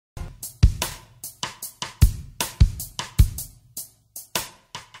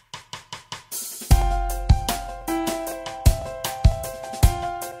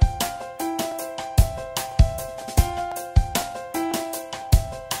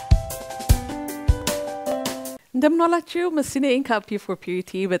እንደምን ዋላችሁ መስኔን ካፒ ፎር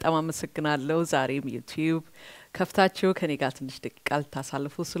ፒዩሪቲ በጣም አመሰግናለሁ ዛሬም ዩቲዩብ ከፍታችሁ ከኔ ጋር ትንሽ ደቂቃ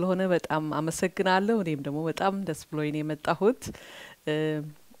ልታሳልፉ ስለሆነ በጣም አመሰግናለሁ እኔም ደግሞ በጣም ደስ ብሎኝ ነው የመጣሁት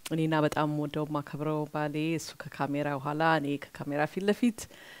እኔና በጣም ወደው ማከብረው ባሌ እሱ ከካሜራ ኋላ እኔ ከካሜራ ፊት ለፊት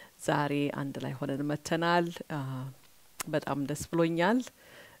ዛሬ አንድ ላይ ሆነን መተናል በጣም ደስ ብሎኛል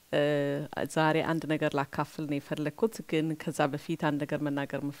ዛሬ አንድ ነገር ላካፍል ነው የፈለኩት ግን ከዛ በፊት አንድ ነገር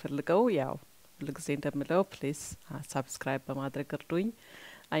መናገር ምፈልገው ያው ለጊዜ እንደምለው ፕሊዝ ሰብስክራይብ በማድረግ እርዱኝ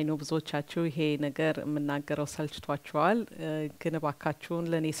አይ ኖ ብዙዎቻችሁ ይሄ ነገር የምናገረው ሰልችቷችኋል ግን ባካችሁን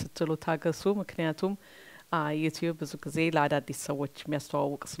ለኔ ስትሉ ታገሱ ምክንያቱም ዩቲዩብ ብዙ ጊዜ ለአዳዲስ ሰዎች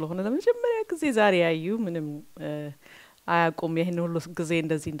የሚያስተዋውቅ ስለሆነ ለመጀመሪያ ጊዜ ዛሬ ያዩ ምንም አያቁም ይሄን ሁሉ ጊዜ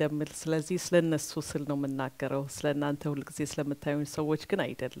እንደዚህ እንደምል ስለዚህ ስለነሱ ስል ነው የምናገረው ስለናንተ ሁሉ ጊዜ ስለምታዩኝ ሰዎች ግን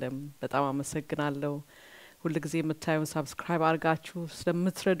አይደለም በጣም አመሰግናለሁ ሁሉ ጊዜ የምታዩን ሰብስክራይብ አርጋችሁ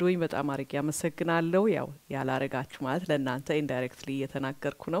ስለምትረዱኝ በጣም አርጌ አመሰግናለሁ ያው ያላረጋችሁ ማለት ለናንተ ኢንዳይሬክትሊ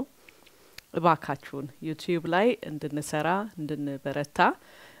እየተናገርኩ ነው እባካችሁን ዩቲዩብ ላይ እንድንሰራ እንድንበረታ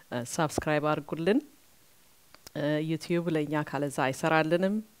ሰብስክራይብ አርጉልን ዩቲዩብ ለኛ ካለዛ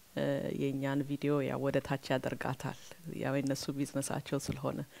አይሰራልንም የኛን ቪዲዮ ያው ወደ ታች ያደርጋታል ያው እነሱ ቢዝነሳቸው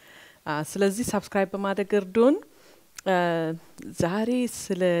ስለሆነ ስለዚህ ሰብስክራይብ በማድረግ እርዱን ዛሬ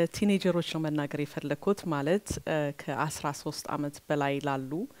ስለ ቲኔጀሮች ነው መናገር የፈለኩት ማለት ከ13 አመት በላይ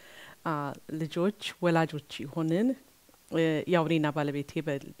ላሉ ልጆች ወላጆች ይሆንን ያው እኔና ባለቤቴ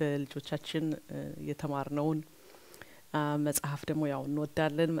በልጆቻችን የተማርነውን መጽሐፍ ደግሞ ያው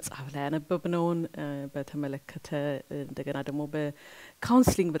እንወዳለን መጽሐፍ ላይ ያነበብነውን በተመለከተ እንደገና ደግሞ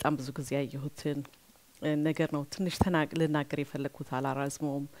በካውንስሊንግ በጣም ብዙ ጊዜ ያየሁትን ነገር ነው ትንሽ ልናገር የፈለኩት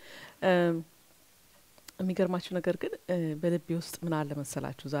አላራዝመውም የሚገርማችሁ ነገር ግን በልቤ ውስጥ ምን አለ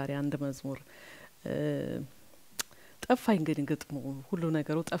መሰላችሁ ዛሬ አንድ መዝሙር ጠፋኝ ግን ግጥሙ ሁሉ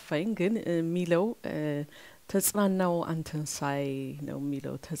ነገሩ ጠፋኝ ግን ሚለው ተጽናናው አንተን ሳይ ነው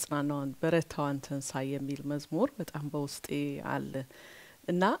ሚለው ተጽናናው በረታው አንተን ሳይ የሚል መዝሙር በጣም በውስጤ አለ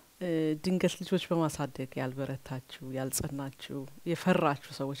እና ድንገት ልጆች በማሳደግ ያልበረታችሁ ያልጸናችሁ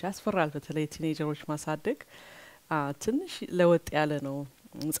የፈራችሁ ሰዎች ያስፈራል በተለይ ቲኔጀሮች ማሳደግ ትንሽ ለወጥ ያለ ነው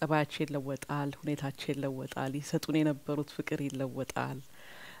ጸባያቸው ይለወጣል ሁኔታቸው ይለወጣል ይሰጡን የነበሩት ፍቅር ይለወጣል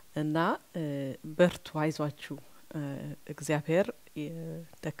እና በርቱ አይዟችሁ እግዚአብሔር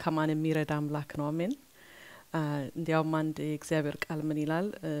ደካማን የሚረዳ አምላክ ነው አሜን እንዲያውም አንድ የእግዚአብሔር ቃል ምን ይላል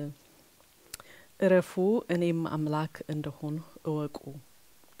እረፉ እኔም አምላክ እንደሆነ እወቁ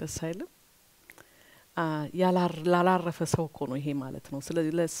ደስ አይልም ያላረፈ ሰው እኮ ነው ይሄ ማለት ነው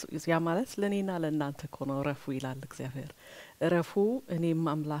ስለዚህ ያ ማለት ለኔና ለእናንተ እኮ ነው እረፉ ይላል እግዚአብሔር እረፉ እኔም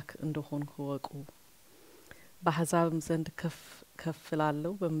አምላክ እንደሆነ እወቁ በአሕዛብም ዘንድ ከፍ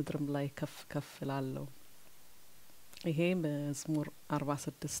ላለው በምድርም ላይ ከፍ ላለው ይሄ መዝሙር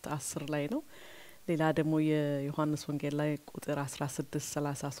 46:10 ላይ ነው ሌላ ደግሞ የዮሐንስ ወንጌል ላይ ቁጥር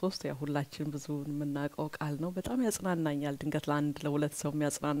 16:33 ያ ሁላችን ብዙ የምናውቀው ቃል ነው በጣም ያጽናናኛል ድንገት ለአንድ ለሁለት ሰው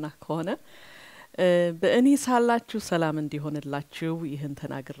የሚያጽናና ከሆነ በእኔ ሳላችሁ ሰላም እንዲሆንላችሁ ይህን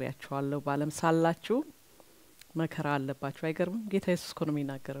ተናግሬያችኋለሁ ባለም ሳላችሁ መከራ አለባችሁ አይገርምም ጌታ ኢየሱስ እኮ ነው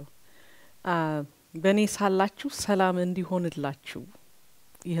የሚናገረው በእኔ ሳላችሁ ሰላም እንዲሆንላችሁ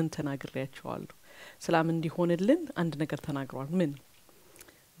ይህን ተናግሬያችኋለሁ ሰላም እንዲሆንልን አንድ ነገር ተናግሯል ምን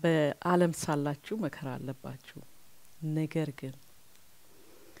በአለም ሳላችሁ መከራ አለባችሁ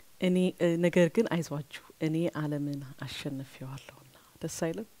ነገር ግን አይዟችሁ እኔ ዓለምን አሸንፌዋለሁና ደስ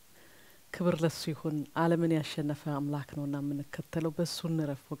አይልም ክብር ለሱ ይሁን ዓለምን ያሸነፈ አምላክ ነውና ምንከተለው በሱ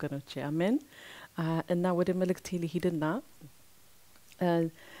እንረፍ ወገኖቼ አሜን እና ወደ መልእክቴ ልሂድና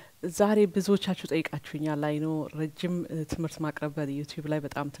ዛሬ ብዙዎቻችሁ ጠይቃችሁኛል አይኖ ረጅም ትምህርት ማቅረብ በዩቲዩብ ላይ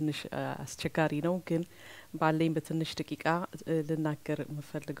በጣም ትንሽ አስቸጋሪ ነው ግን ባለኝ በትንሽ ደቂቃ ልናገር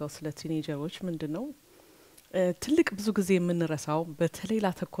የምፈልገው ስለ ቲኔጀሮች ምንድነው ትልቅ ብዙ ጊዜ የምንረሳው በተለይ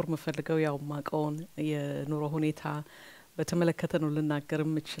ላተኮር የምፈልገው ያው ማቀውን የኑሮ ሁኔታ በተመለከተ ነው ልናገር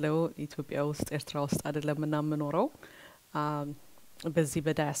የምችለው ኢትዮጵያ ውስጥ ኤርትራ ውስጥ አይደለምና ምኖረው በዚህ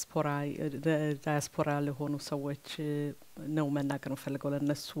በዳያስፖራ ለሆኑ ሰዎች ነው መናገር የምፈልገው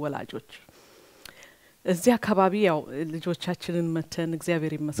ለነሱ ወላጆች እዚህ አካባቢ ያው ልጆቻችንን መተን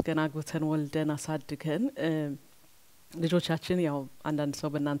እግዚአብሔር ይመስገን አግብተን ወልደን አሳድገን ልጆቻችን ያው አንዳንድ ሰው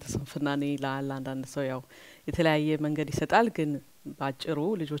በእናንተ ስንፍና ነው ይላል አንዳንድ ሰው ያው የተለያየ መንገድ ይሰጣል ግን ባጭሩ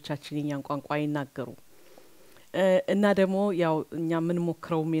ልጆቻችን የኛን ቋንቋ ይናገሩ እና ደግሞ ያው እኛ ምን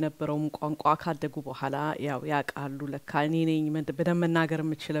ሞክረውም የነበረውም ቋንቋ ካደጉ በኋላ ያው ያቃሉ ለካ እኔ ነኝ በደም መናገር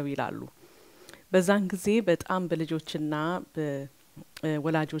የምችለው ይላሉ በዛን ጊዜ በጣም በልጆችና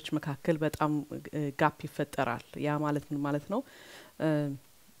በወላጆች መካከል በጣም ጋፕ ይፈጠራል ያ ማለት ምን ማለት ነው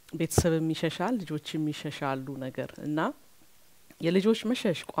ቤተሰብም ይሸሻል ልጆችም ይሸሻሉ ነገር እና የልጆች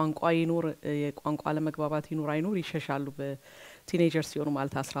መሸሽ ቋንቋ ይኖር የቋንቋ ለመግባባት ይኖር አይኖር ይሸሻሉ በቲኔጀር ሲሆኑ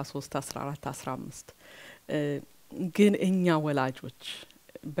ማለት 13 14 15 ግን እኛ ወላጆች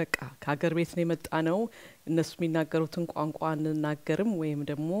በቃ ከሀገር ቤት ነው የመጣነው እነሱ የሚናገሩትን ቋንቋ አንናገርም ወይም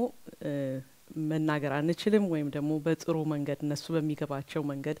ደግሞ መናገር አንችልም ወይም ደግሞ በጥሩ መንገድ እነሱ በሚገባቸው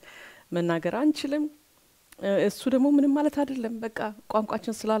መንገድ መናገር አንችልም እሱ ደግሞ ምንም ማለት አይደለም በቃ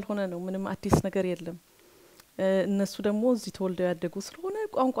ቋንቋችን ስላልሆነ ነው ምንም አዲስ ነገር የለም እነሱ ደግሞ እዚህ ተወልደው ያደጉ ስለሆነ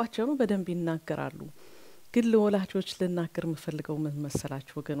ቋንቋቸው ነው በደንብ ይናገራሉ ግን ለወላጆች ልናገር የምፈልገው ምን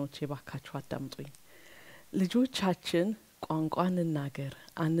መሰላችሁ ወገኖቼ ባካችሁ አዳምጡኝ ልጆቻችን ቋንቋ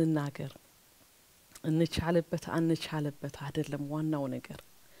አንናገር እንቻልበት አንቻልበት አይደለም ዋናው ነገር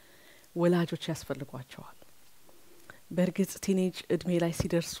ወላጆች ያስፈልጓቸዋል በርግጥ ቲኔጅ እድሜ ላይ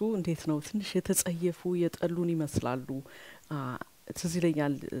ሲደርሱ እንዴት ነው ትንሽ የተጸየፉ የጠሉን ይመስላሉ ትዝ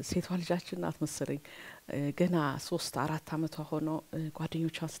ይለኛል ሴቷ ልጃችን ናት መሰለኝ ገና 3 4 አመቷ ሆኖ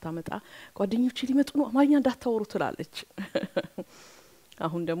ጓደኞቿን ስታመጣ ጓደኞቼ ሊመጡ ነው አማርኛ እንዳታወሩ ትላለች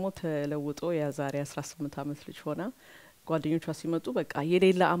አሁን ደግሞ ተለውጦ የዛሬ 18 አመት ልጅ ሆና ጓደኞቿ ሲመጡ በቃ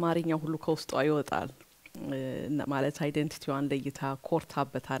የሌላ አማርኛ ሁሉ ከውስጧ ይወጣል ማለት አይደንቲቲዋን ለይታ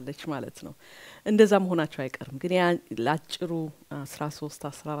ኮርታበታለች ማለት ነው እንደዛ መሆናቸው አይቀርም ግን ያ ላጭሩ 13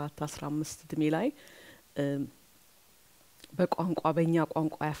 14 15 እድሜ ላይ በቋንቋ በእኛ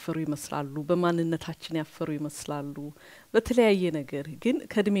ቋንቋ ያፈሩ ይመስላሉ በማንነታችን ያፈሩ ይመስላሉ በተለያየ ነገር ግን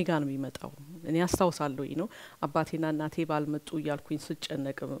ከእድሜ ጋር ነው የሚመጣው እኔ አስታውሳለሁ ነው አባቴና እናቴ ባልመጡ እያልኩኝ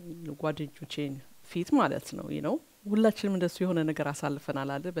ስጨነቅ ጓደኞቼን ፊት ማለት ነው ነው ሁላችንም እንደሱ የሆነ ነገር አሳልፈናል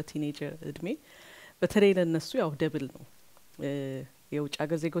አይደል በቲኔጀር እድሜ በተለይ ለነሱ ያው ደብል ነው የውጭ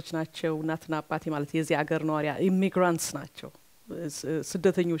ሀገር ዜጎች ናቸው እናትና አባቴ ማለት የዚህ ሀገር ነዋሪያ ኢሚግራንትስ ናቸው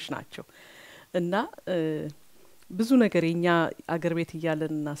ስደተኞች ናቸው እና ብዙ ነገር የኛ አገር ቤት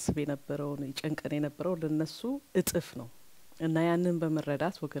እያለን እናስብ የነበረው ይጨንቀን የነበረው ለነሱ እጥፍ ነው እና ያንን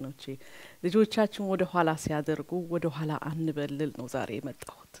በመረዳት ወገኖቼ ልጆቻችን ወደ ኋላ ሲያደርጉ ወደ ኋላ አንበልል ነው ዛሬ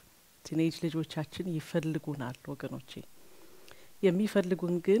የመጣሁት ቲኔጅ ልጆቻችን ይፈልጉናል ወገኖቼ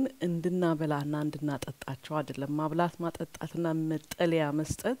የሚፈልጉን ግን እንድናበላና እንድናጠጣቸው አይደለም ማብላት ማጠጣትና መጠለያ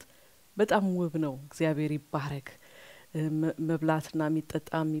መስጠት በጣም ውብ ነው እግዚአብሔር ይባረክ መብላትና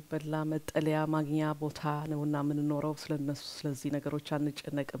የሚጠጣ የሚበላ መጠለያ ማግኛ ቦታ ነውና ምን ኖረው ስለነሱ ስለዚህ ነገሮች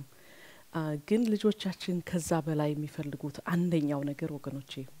አንጨነቅም ግን ልጆቻችን ከዛ በላይ የሚፈልጉት አንደኛው ነገር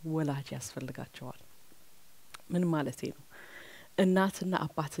ወገኖቼ ወላጅ ያስፈልጋቸዋል ምን ማለት ነው እናትና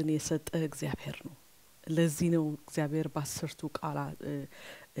አባትን የሰጠ እግዚአብሔር ነው ለዚህ ነው እግዚአብሔር በ10ቱ ቃላ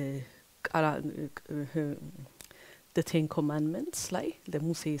the 10 commandments ላይ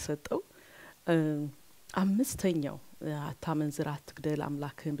ለሙሴ የሰጠው አምስተኛው አታመንዝር አትግደል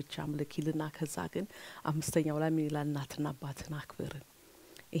አምላክህን ብቻ አምልክ ይልና ከዛ ግን አምስተኛው ላይ ምን ይላል እናትና አባትን አክብር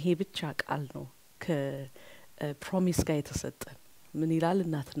ይሄ ብቻ ቃል ነው ከፕሮሚስ ጋር የተሰጠን ምን ይላል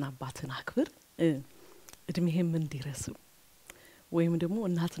እናትና አባትን አክብር እድሜህም እንዲረዝም ወይም ደግሞ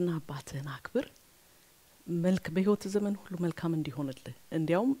እናትና አባትን አክብር መልክ በህይወት ዘመን ሁሉ መልካም እንዲሆንልህ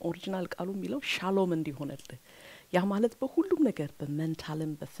እንዲያውም ኦሪጂናል ቃሉ የሚለው ሻሎም እንዲሆንልህ ያ ማለት በሁሉም ነገር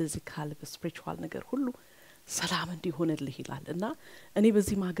በሜንታልም በፊዚካል በስፒሪቹዋል ነገር ሁሉ ሰላም እንዲሆንልህ ይላል እና እኔ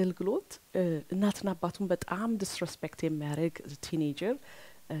በዚህ ማገልግሎት እናትና አባቱን በጣም ዲስሬስፔክት የሚያደርግ ቲኔጀር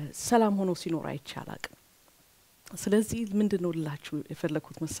ሰላም ሆኖ ሲኖር አይቻላል ስለዚህ ምንድነው ልላችሁ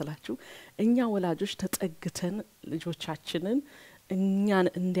የፈለኩት መሰላችሁ እኛ ወላጆች ተጠግተን ልጆቻችንን እኛን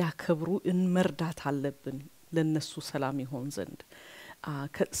እንዲያከብሩ እንመርዳት አለብን ለነሱ ሰላም ይሆን ዘንድ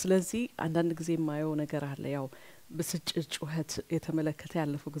ስለዚህ አንዳንድ ጊዜ የማየው ነገር አለ ያው በስጭት ጩኸት የተመለከተ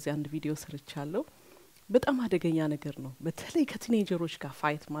ያለፈው ጊዜ አንድ ቪዲዮ ሰርቻለሁ በጣም አደገኛ ነገር ነው በተለይ ከቲኔጀሮች ጋር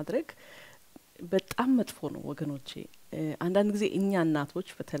ፋይት ማድረግ በጣም መጥፎ ነው ወገኖቼ አንዳንድ ጊዜ እኛ እናቶች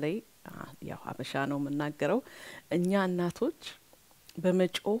በተለይ ያው አበሻ ነው የምናገረው እኛ እናቶች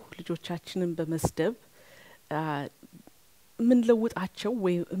በመጮህ ልጆቻችንን በመስደብ ምን ለውጣቸው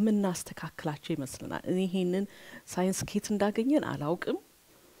ወይ ምን እናስተካክላቸው ይመስልናል እኔ ይሄንን ሳይንስ ኬት እንዳገኘን አላውቅም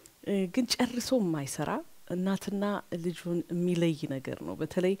ግን ጨርሶ የማይሰራ እናትና ልጁን የሚለይ ነገር ነው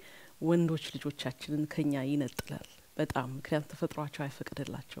በተለይ ወንዶች ልጆቻችንን ከኛ ይነጥላል በጣም ምክንያቱም ተፈጥሯቸው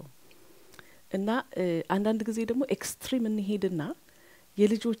አይፈቅድላቸው እና አንዳንድ ጊዜ ደግሞ ኤክስትሪም እንሄድና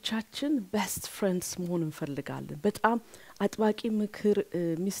የልጆቻችን ቤስት ፍሬንድስ መሆን እንፈልጋለን በጣም አጥባቂ ምክር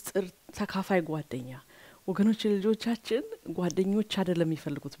ሚስጥር ተካፋይ ጓደኛ ወገኖች ልጆቻችን ጓደኞች አይደለም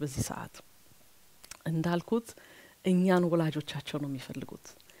የሚፈልጉት በዚህ ሰዓት እንዳልኩት እኛን ወላጆቻቸው ነው የሚፈልጉት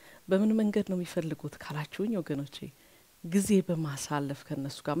በምን መንገድ ነው የሚፈልጉት ካላችሁኝ ወገኖቼ ጊዜ በማሳለፍ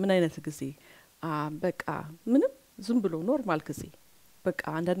ከነሱ ጋር ምን አይነት ጊዜ በቃ ምንም ዝም ብሎ ኖርማል ጊዜ በቃ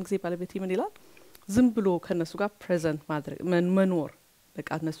አንዳንድ ጊዜ ባለቤቴ ምን ይላል ዝም ብሎ ከነሱ ጋር ፕሬዘንት ማድረግ መኖር በቃ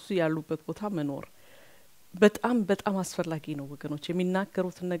እነሱ ያሉበት ቦታ መኖር በጣም አስፈላጊ ነው ወገኖች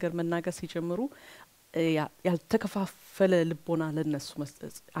የሚናገሩትን ነገር መናገር ሲጀምሩ ያልተከፋፈለ ልቦና ለነሱ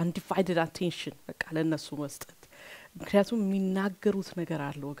መስጠት undivided attention በቃ ለነሱ መስጠት ምክንያቱም የሚናገሩት ነገር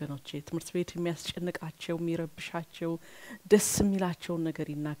አለ ወገኖች ትምህርት ቤት የሚያስጨንቃቸው የሚረብሻቸው ደስ የሚላቸው ነገር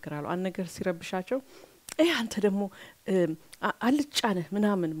ይናገራሉ አንድ ነገር ሲረብሻቸው አንተ ደግሞ አልጫነ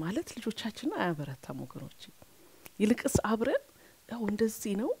ምናምን ማለት ልጆቻችንን አያበረታም ወገኖች ይልቅስ አብረን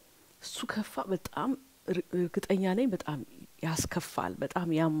እንደዚህ ነው እሱ ከፋ በጣም እርግጠኛ ነኝ በጣም ያስከፋል በጣም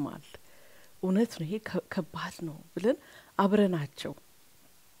ያማል እውነት ነው ይሄ ከባድ ነው ብለን አብረናቸው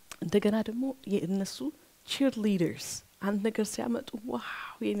እንደገና ደግሞ የእነሱ cheerleaders አንድ ነገር ሲያመጡ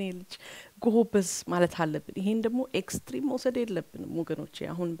ዋው የኔ ልጅ ጎበዝ ማለት አለብን ይሄን ደግሞ ኤክስትሪም መውሰድ የለብንም ወገኖቼ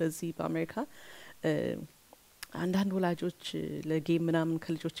አሁን በዚህ በአሜሪካ አንዳንድ ወላጆች ለጌም ምናምን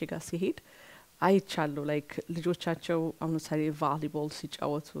ከልጆቼ ጋር ሲሄድ አይቻለሁ ላይክ ልጆቻቸው አሁን ሳሪ ቮሊቦል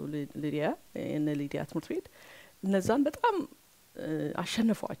ሲጫወቱ ሊዲያ ትምህርት ቤት እነዛን በጣም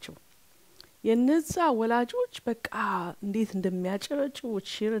አሸነፏቸው የነዛ ወላጆች በቃ እንዴት እንደሚያጨበጭቡ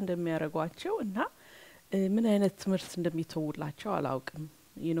ቺር እንደሚያረጓቸው እና ምን አይነት ትምህርት እንደሚተውላቸው አላውቅም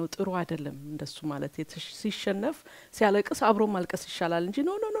ጥሩ አይደለም እንደሱ ማለት ሲሸነፍ ሲያለቅስ አብሮ ማልቀስ ይሻላል እንጂ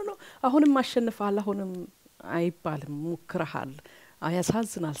ኖ አሁንም ማሸነፋል አሁንም አይባልም ሙክራሃል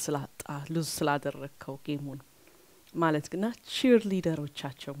ያሳዝናል ስላጣ ሉዝ ስላደረከው ጌሙን ማለት ግና ቺር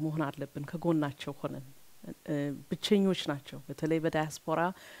ሊደሮቻቸው መሆን አለብን ከጎናቸው ሆነን ብቸኞች ናቸው በተለይ በዳያስፖራ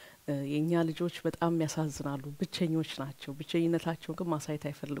የኛ ልጆች በጣም ያሳዝናሉ ብቸኞች ናቸው ብቸኝነታቸው ግን ማሳየት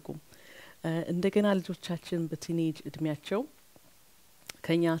አይፈልጉም እንደገና ልጆቻችን በቲኔጅ እድሜያቸው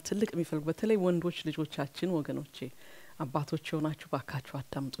ከኛ ትልቅ የሚፈልጉ በተለይ ወንዶች ልጆቻችን ወገኖቼ አባቶች ሆናችሁ ባካችሁ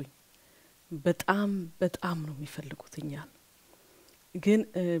አዳምጡኝ በጣም ነው የሚፈልጉት እኛን ግን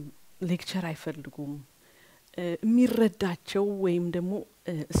ሌክቸር አይፈልጉም የሚረዳቸው ወይም ደግሞ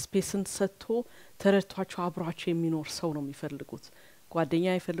ስፔስን ሰጥቶ ተረድቷቸው አብሯቸው የሚኖር ሰው ነው የሚፈልጉት ጓደኛ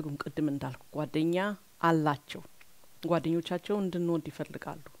አይፈልጉም ቅድም እንዳልኩ ጓደኛ አላቸው ጓደኞቻቸው እንድንወድ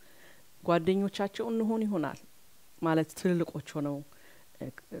ይፈልጋሉ ጓደኞቻቸው እንሆን ይሆናል ማለት ትልልቆች ሆነው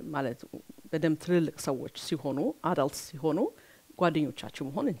ማለት በደም ትልልቅ ሰዎች ሲሆኑ አዳልትስ ሲሆኑ ጓደኞቻቸው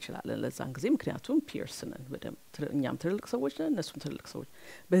መሆን እንችላለን ለዛን ጊዜ ምክንያቱም ፒርስ ነን በደም እኛም ትልልቅ ሰዎች ነን እነሱም ትልልቅ ሰዎች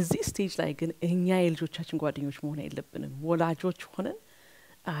በዚህ ስቴጅ ላይ ግን እኛ የልጆቻችን ጓደኞች መሆን የለብንም ወላጆች ሆነን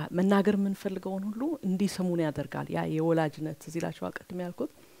መናገር የምንፈልገውን ሁሉ እንዲሰሙን ያደርጋል ያ የወላጅነት እዚላችሁ አቀድም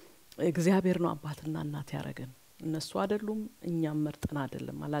ያልኩት እግዚአብሔር ነው አባትና እናት ያረገን እነሱ አይደሉም እኛም መርጠን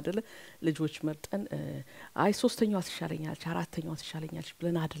አይደለም አላደለ ልጆች መርጠን አይ ሶስተኛው አስሻለኛለች አራተኛው አስሻለኛለች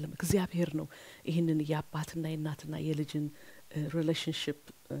ብለን አይደለም እግዚአብሔር ነው ይሄንን ያባትና የእናትና የልጅን ሪሌሽንሺፕ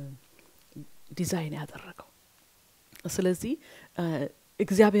ዲዛይን ያደረገው ስለዚህ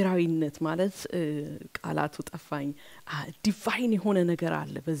እግዚአብሔራዊነት ማለት ቃላቱ ጠፋኝ ዲቫይን የሆነ ነገር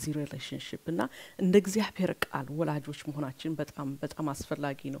አለ በዚህ ሪሌሽንሺፕ እና እንደ እግዚአብሔር ቃል ወላጆች መሆናችን በጣም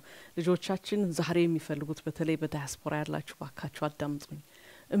አስፈላጊ ነው ልጆቻችን ዛሬ የሚፈልጉት በተለይ በዳያስፖራ ያላችሁ ባካችሁ አዳምጡኝ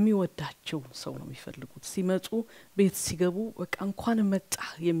የሚወዳቸው ሰው ነው የሚፈልጉት ሲመጡ ቤት ሲገቡ በቃ እንኳን መጣ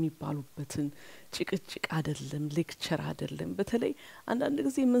የሚባሉበትን ጭቅጭቅ አይደለም ሌክቸር አይደለም በተለይ አንዳንድ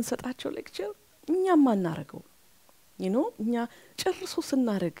ጊዜ የምንሰጣቸው ሌክቸር እኛም ማናረገው እኛ ጨርሶ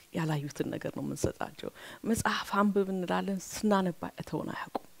ስናረግ ያላዩትን ነገር ነው የምንሰጣቸው መጽሐፍ አንብብ እንላለን ስናነባ እተውና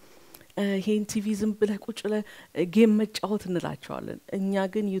ያቁም ይሄን ቲቪ ዝም ብለ ቁጭ ለጌም መጫወት እንላቸዋለን እኛ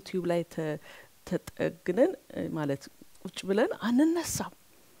ግን ዩቲዩብ ላይ ተጠግነን ማለት ቁጭ ብለን አንነሳም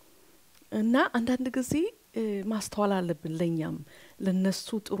እና አንዳንድ ጊዜ ማስተዋል አለብን ለኛም ለነሱ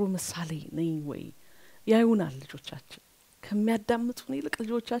ጥሩ ምሳሌ ነኝ ወይ ያዩናል ልጆቻችን ከሚያዳምጡን ይልቅ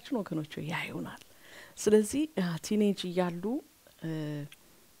ልጆቻችን ወገኖች ያዩናል ስለዚህ ቲኔጅ ያሉ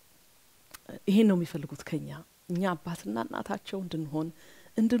ይሄን ነው የሚፈልጉት ከኛ እኛ አባትና እናታቸው እንድንሆን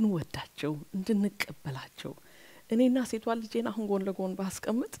እንድንወዳቸው እንድንቀበላቸው እኔና ሴቷ ልጄን አሁን ጎን ለጎን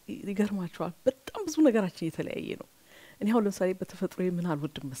ባስቀምጥ ይገርማቸዋል በጣም ብዙ ነገራችን የተለያየ ነው እኔ አሁን ለምሳሌ በተፈጥሮ ምን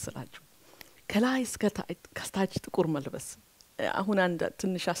አልወድም መስላችሁ ከላይ እስከ ታች ጥቁር መልበስ አሁን አንድ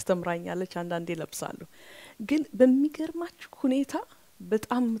ትንሽ አስተምራኛለች አንዳንዴ ለብሳለሁ ግን በሚገርማችሁ ሁኔታ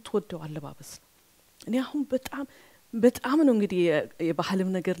በጣም ምትወደው አለባበስ ነው እኔ አሁን በጣም ነው እንግዲህ የባህልም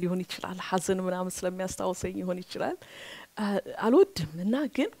ነገር ሊሆን ይችላል ሐዘን ምናምን ስለሚያስታውሰኝ ይሆን ይችላል አልወድም እና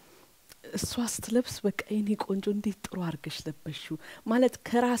ግን እሷስ ትለብስ በቃ እኔ ቆንጆ እንዴት ጥሩ አርገሽ ለበሽው ማለት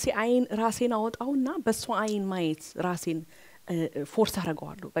ከራሴ አይን ራሴን አወጣውና በሷ አይን ማየት ራሴን ፎርስ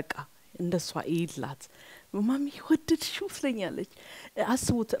አረጋዋለሁ በቃ እንደሷ ይላት ማሚ ወደድሽው ስለኛለች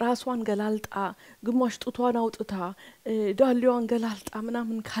አስቡት ራሷን ገላልጣ ግማሽ ጡቷን አውጥታ ዳሊዋን ገላልጣ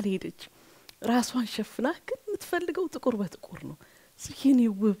ምናምን ካልሄደች ራሷን ሸፍና ግን የምትፈልገው ጥቁር በጥቁር ነው ሲኔ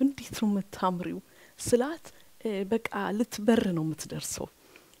ውብ እንዴት ነው የምታምሪው ስላት በቃ ልትበር ነው የምትደርሰው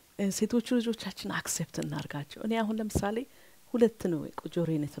ሴቶቹ ልጆቻችን አክሴፕት እናርጋቸው እኔ አሁን ለምሳሌ ሁለት ነው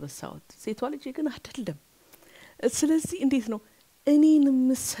ጆሮዬን የተበሳሁት ሴቷ ልጅ ግን አይደለም ስለዚህ እንዴት ነው እኔን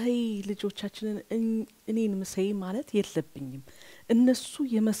ምሰይ ልጆቻችንን እኔን ምሰይ ማለት የለብኝም እነሱ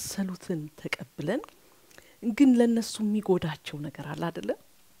የመሰሉትን ተቀብለን ግን ለነሱ የሚጎዳቸው ነገር አለ አይደለ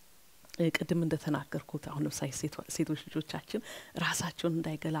ቅድም እንደተናገርኩት አሁን ለምሳሌ ሴቶች ልጆቻችን ራሳቸውን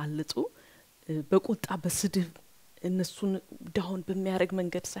እንዳይገላልጡ በቁጣ በስድብ እነሱን ዳውን በሚያረግ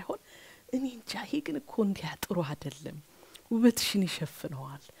መንገድ ሳይሆን እኔ እንጃ ይሄ ግን እኮ እንዲያጥሩ አይደለም ውበትሽን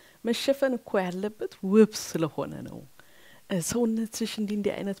ይሸፍነዋል መሸፈን እኮ ያለበት ውብ ስለሆነ ነው ሰውነትሽ እንዲ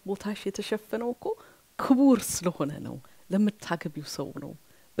አይነት ቦታሽ የተሸፈነው እኮ ክቡር ስለሆነ ነው ለምታገቢው ሰው ነው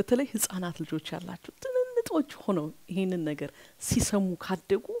በተለይ ህፃናት ልጆች ያላችሁ ትንንጦች ሆነው ይሄንን ነገር ሲሰሙ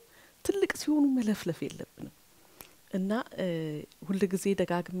ካደጉ ትልቅ ሲሆኑ መለፍለፍ የለብንም እና ሁሉ ጊዜ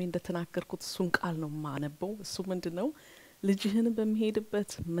ደጋግሜ እንደተናገርኩት እሱን ቃል ነው ማነበው እሱ ምንድነው ልጅህን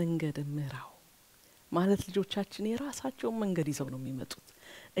በሚሄድበት መንገድ ምራው ማለት ልጆቻችን የራሳቸው መንገድ ይዘው ነው የሚመጡት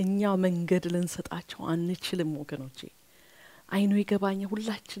እኛ መንገድ ልንሰጣቸው አንችልም ወገኖቼ አይኑ ይገባኛ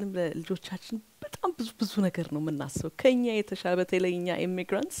ሁላችንም ለልጆቻችን በጣም ብዙ ነገር ነው የምናስበው ከኛ የተሻለ በተለይኛ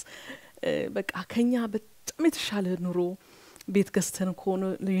ኢሚግራንትስ በቃ ከኛ በጣም የተሻለ ኑሮ ቤት ገዝተን ኮነ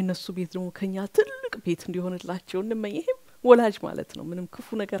ለነሱ ቤት ነው ከኛ ትልቅ ቤት እንዲሆንላቸው እንመኝ ይሄም ወላጅ ማለት ነው ምንም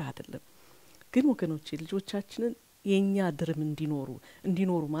ክፉ ነገር አይደለም ግን ወገኖቼ ልጆቻችንን የኛ ድርም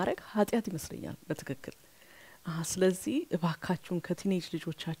እንዲኖሩ ማድረግ ኃጢያት ይመስለኛል በትክክል ስለዚህ እባካችሁን ከቲኔጅ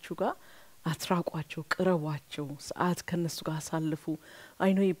ልጆቻችሁ ጋር አትራቋቸው ቅረቧቸው ሰዓት ከነሱ ጋር አሳልፉ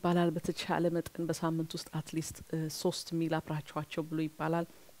አይኖ ይባላል በተቻለ መጠን በሳምንት ውስጥ አትሊስት 3 ሚል አብራቸዋቸው ብሎ ይባላል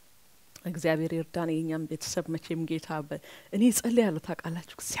እግዚአብሔር ይርዳን የኛም ቤተሰብ መቼም ጌታ እኔ ጸልያለሁ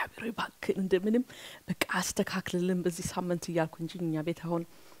ታቃላችሁ እግዚአብሔር ይባርክ እንደምንም በቃ አስተካክልልን በዚህ ሳምንት ይያልኩ እንጂ እኛ ቤት አሁን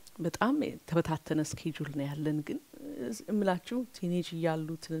በጣም ተበታተነ ስኬጁል ነው ያለን ግን እምላችሁ ቲኔጅ ያሉ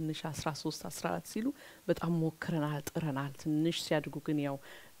ትንሽ 13 14 ሲሉ በጣም ሞክረናል ጥረናል ትንሽ ሲያድጉ ግን ያው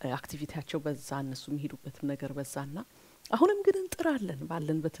አክቲቪቲያቸው በዛ እነሱ የሚሄዱበት ነገር በዛና አሁንም ግን እንጥራለን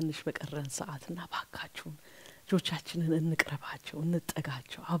ባለን በትንሽ በቀረን ሰዓትና ባካችሁን ልጆቻችንን እንቅረባቸው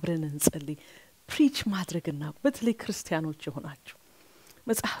እንጠጋቸው አብረን እንጸልይ ፕሪች ማድረግና በተለይ ክርስቲያኖች ሆናችሁ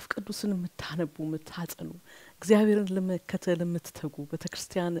መጽሐፍ ቅዱስን የምታነቡ የምታጸኑ እግዚአብሔርን ለመከተል የምትተጉ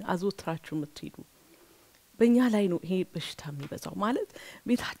በተክርስቲያን አዘውትራችሁ የምትሄዱ በእኛ ላይ ነው ይሄ በሽታ የሚበዛው ማለት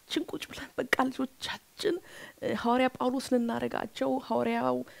ቤታችን ቁጭ ብለን በቃ ልጆቻችን ሐዋርያ ጳውሎስን እናረጋቸው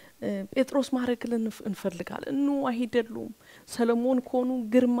ሐዋርያው ጴጥሮስ ማረግልን እንፈልጋለን እኑ አይደሉም ሰለሞን ኮኑ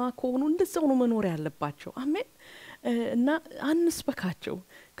ግርማ ኮኑ እንደዛው ነው መኖር ያለባቸው አሜን እና አንስበካቸው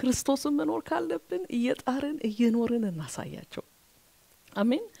ክርስቶስን መኖር ካለብን እየጣርን እየኖርን እናሳያቸው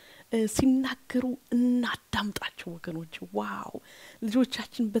አሜን ሲናገሩ እናዳምጣቸው ወገኖች ዋው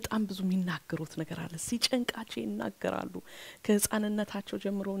ልጆቻችን በጣም ብዙ የሚናገሩት ነገር አለ ሲጨንቃቸው ይናገራሉ ከህፃንነታቸው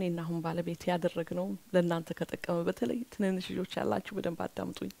ጀምሮ እኔና አሁን ባለቤት ያደረግነው ለእናንተ ከጠቀመ በተለይ ትንንሽ ልጆች ያላችሁ በደንብ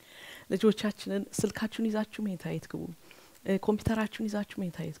አዳምጡኝ ልጆቻችንን ስልካችሁን ይዛችሁ መኝታየት ግቡ ኮምፒውተራችሁን ይዛችሁ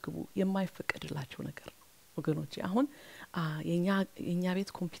መኝታየት ግቡ የማይፈቀድላቸው ነገር ወገኖች አሁን የኛ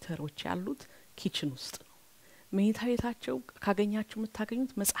ቤት ኮምፒውተሮች ያሉት ኪችን ውስጥ መኝታ ቤታቸው ካገኛችሁ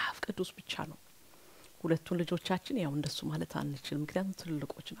የምታገኙት መጽሐፍ ቅዱስ ብቻ ነው ሁለቱን ልጆቻችን ያው እንደሱ ማለት አንችልም ምክንያቱም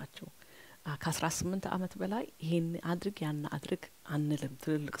ትልልቆች ናቸው ከ18 አመት በላይ ይሄን አድርግ ያን አድርግ አንልም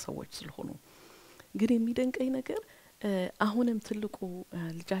ትልልቅ ሰዎች ስለሆኑ ግን የሚደንቀኝ ነገር አሁንም ትልቁ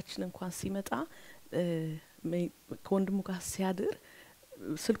ልጃችን እንኳን ሲመጣ ከወንድሙ ጋር ሲያድር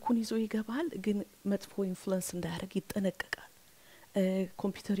ስልኩን ይዞ ይገባል ግን መጥፎ ኢንፍሉዌንስ እንዳያደርግ ይጠነቀቃል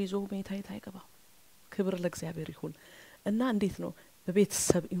ኮምፒውተር ይዞ መኝታ ቤት አይገባም ክብር ለእግዚአብሔር ይሁን እና እንዴት ነው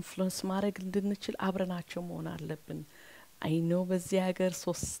በቤተሰብ ኢንፍሉዌንስ ማድረግ እንድንችል አብረናቸው መሆን አለብን አይ ኖ በዚህ ሀገር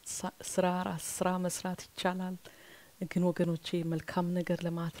 3 ስራ መስራት ይቻላል ግን ወገኖቼ መልካም ነገር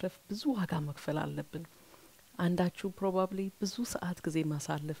ለማትረፍ ብዙ ዋጋ መክፈል አለብን አንዳችሁ ፕሮባብሊ ብዙ ሰዓት ጊዜ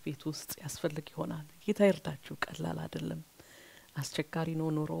ማሳለፍ ቤት ውስጥ ያስፈልግ ይሆናል ጌታ ይርዳችሁ ቀላል አይደለም አስቸጋሪ ነው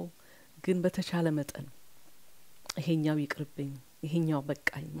ኑሮ ግን በተቻለ መጠን ይሄኛው ይቅርብኝ ይሄኛው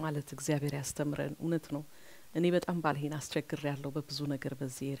በቃኝ ማለት እግዚአብሔር ያስተምረን እውነት ነው እኔ በጣም ባልሄን አስቸግር ያለው በብዙ ነገር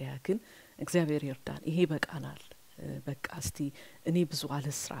በዚህ ኤሪያ ግን እግዚአብሔር ይርዳን ይሄ በቃናል በቃ እስቲ እኔ ብዙ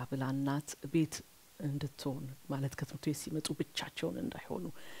አለስራ ብላናት ቤት እንድትሆን ማለት ከትምህርት ቤት ሲመጡ ብቻቸውን እንዳይሆኑ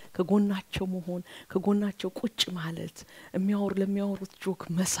ከጎናቸው መሆን ከጎናቸው ቁጭ ማለት ለሚያወሩት ጆክ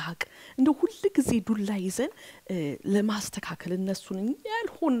መሳቅ እንደ ሁሉ ጊዜ ዱላ ይዘን ለማስተካከል እነሱን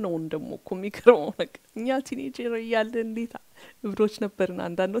ያልሆነው እንደሞ ኮሚክረው እኛ ቲኔጀር ያለን እንዴታ እብዶች ነበርና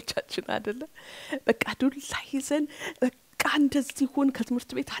አንዳንዶቻችን አይደለ በቃ ዱላ ይዘን በቃ እንደዚህ ሆን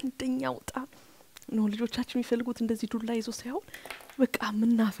ከትምህርት ቤት አንደኛ ወጣ ነው ልጆቻችን የሚፈልጉት እንደዚህ ዱላ ይዞ ሳይሆን በቃ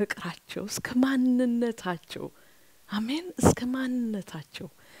ምናፈቅራቸው እስከ ማንነታቸው አሜን እስከ ማንነታቸው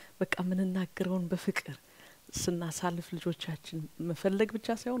በቃ ምን እናገረውን በፍቅር ስናሳልፍ ልጆቻችን መፈለግ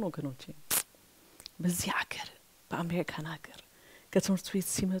ብቻ ሳይሆን ወገኖቼ በዚህ ሀገር በአሜሪካን ሀገር ከትምህርት ቤት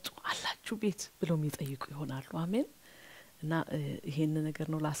ሲመጡ አላችሁ ቤት ብለው የሚጠይቁ ይሆናሉ አሜን እና ይሄን ነገር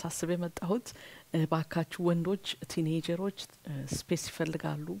ነው ላሳስብ የመጣሁት ባካችሁ ወንዶች ቲኔጀሮች ስፔስ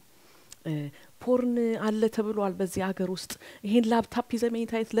ይፈልጋሉ ፖርን አለ ተብሏል በዚህ ሀገር ውስጥ ይሄን ላፕቶፕ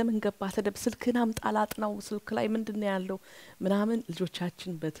ይዘመኝታይት ለምን ገባ ተደብ ስልክን አምጣላጥ ነው ስልክ ላይ ምንድነው ያለው ምናምን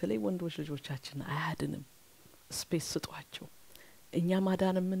ልጆቻችን በተለይ ወንዶች ልጆቻችን አያድንም ስፔስ ስጧቸው እኛ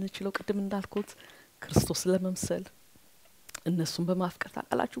ማዳን የምንችለው ቅድም እንዳልኩት ክርስቶስ ለመምሰል እነሱን በማፍቀር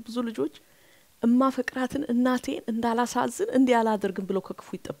ታቃላችሁ ብዙ ልጆች እማፈቅራትን እናቴን እንዳላሳዝን እንዲያላደርግም ብለው ከክፉ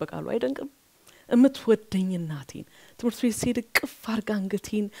ይጠበቃሉ አይደንቅም እምትወደኝ እናቴን ትምህርት ቤት ሲሄድ ቅፍ አርጋ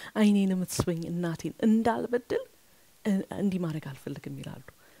አንገቴን አይኔን የምትስበኝ እናቴን እንዳልበደል እንዲ ማድረግ አልፈልግም ይላሉ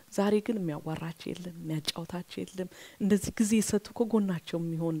ዛሬ ግን የሚያዋራቸው የለም የሚያጫውታቸው የለም እንደዚህ ጊዜ ሰጥቶ ጎናቸው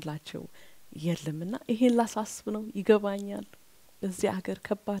የሚሆንላቸው የለምና ይሄን ላሳስብ ነው ይገባኛል በዚህ ሀገር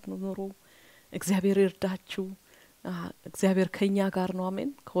ከባድ ነው ኑሮ እግዚአብሔር ይርዳችሁ እግዚአብሔር ከኛ ጋር ነው አሜን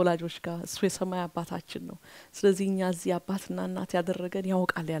ከወላጆች ጋር እሱ የሰማይ አባታችን ነው ስለዚህ እኛ እዚህ አባትና እናት ያደረገን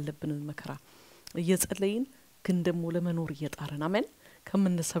ያውቃል ያለብንን መከራ እየጸለይን ግን ደሞ ለመኖር እየጣረን አሜን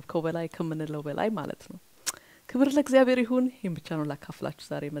ከምንሰብከው በላይ ከምንለው በላይ ማለት ነው ክብር ለእግዚአብሔር ይሁን ይሄን ብቻ ነው ላካፍላችሁ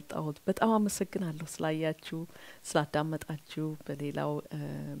ዛሬ መጣሁት በጣም አመሰግናለሁ ስላያችሁ ስላዳመጣችሁ በሌላው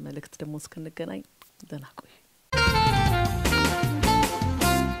መልእክት ደሞ እስከነገናኝ ደህና ቆዩ